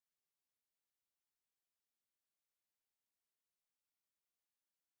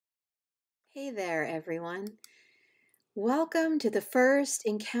Hey there, everyone. Welcome to the first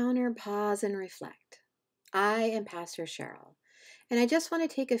Encounter, Pause, and Reflect. I am Pastor Cheryl, and I just want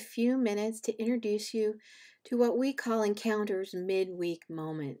to take a few minutes to introduce you to what we call Encounter's midweek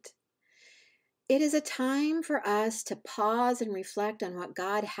moment. It is a time for us to pause and reflect on what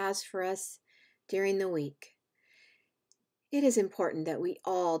God has for us during the week. It is important that we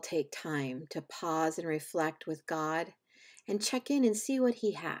all take time to pause and reflect with God and check in and see what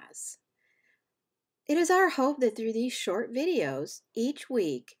He has. It is our hope that through these short videos each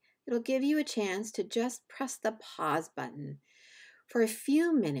week, it'll give you a chance to just press the pause button for a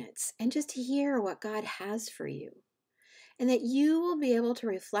few minutes and just hear what God has for you, and that you will be able to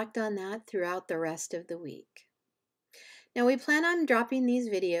reflect on that throughout the rest of the week. Now, we plan on dropping these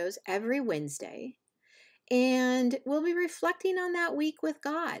videos every Wednesday, and we'll be reflecting on that week with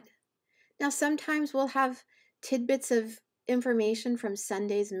God. Now, sometimes we'll have tidbits of information from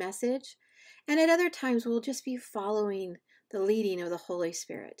Sunday's message, and at other times we'll just be following the leading of the Holy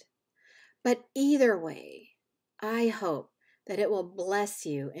Spirit. But either way, I hope that it will bless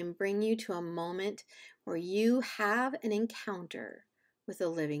you and bring you to a moment where you have an encounter with the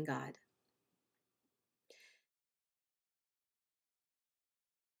living God.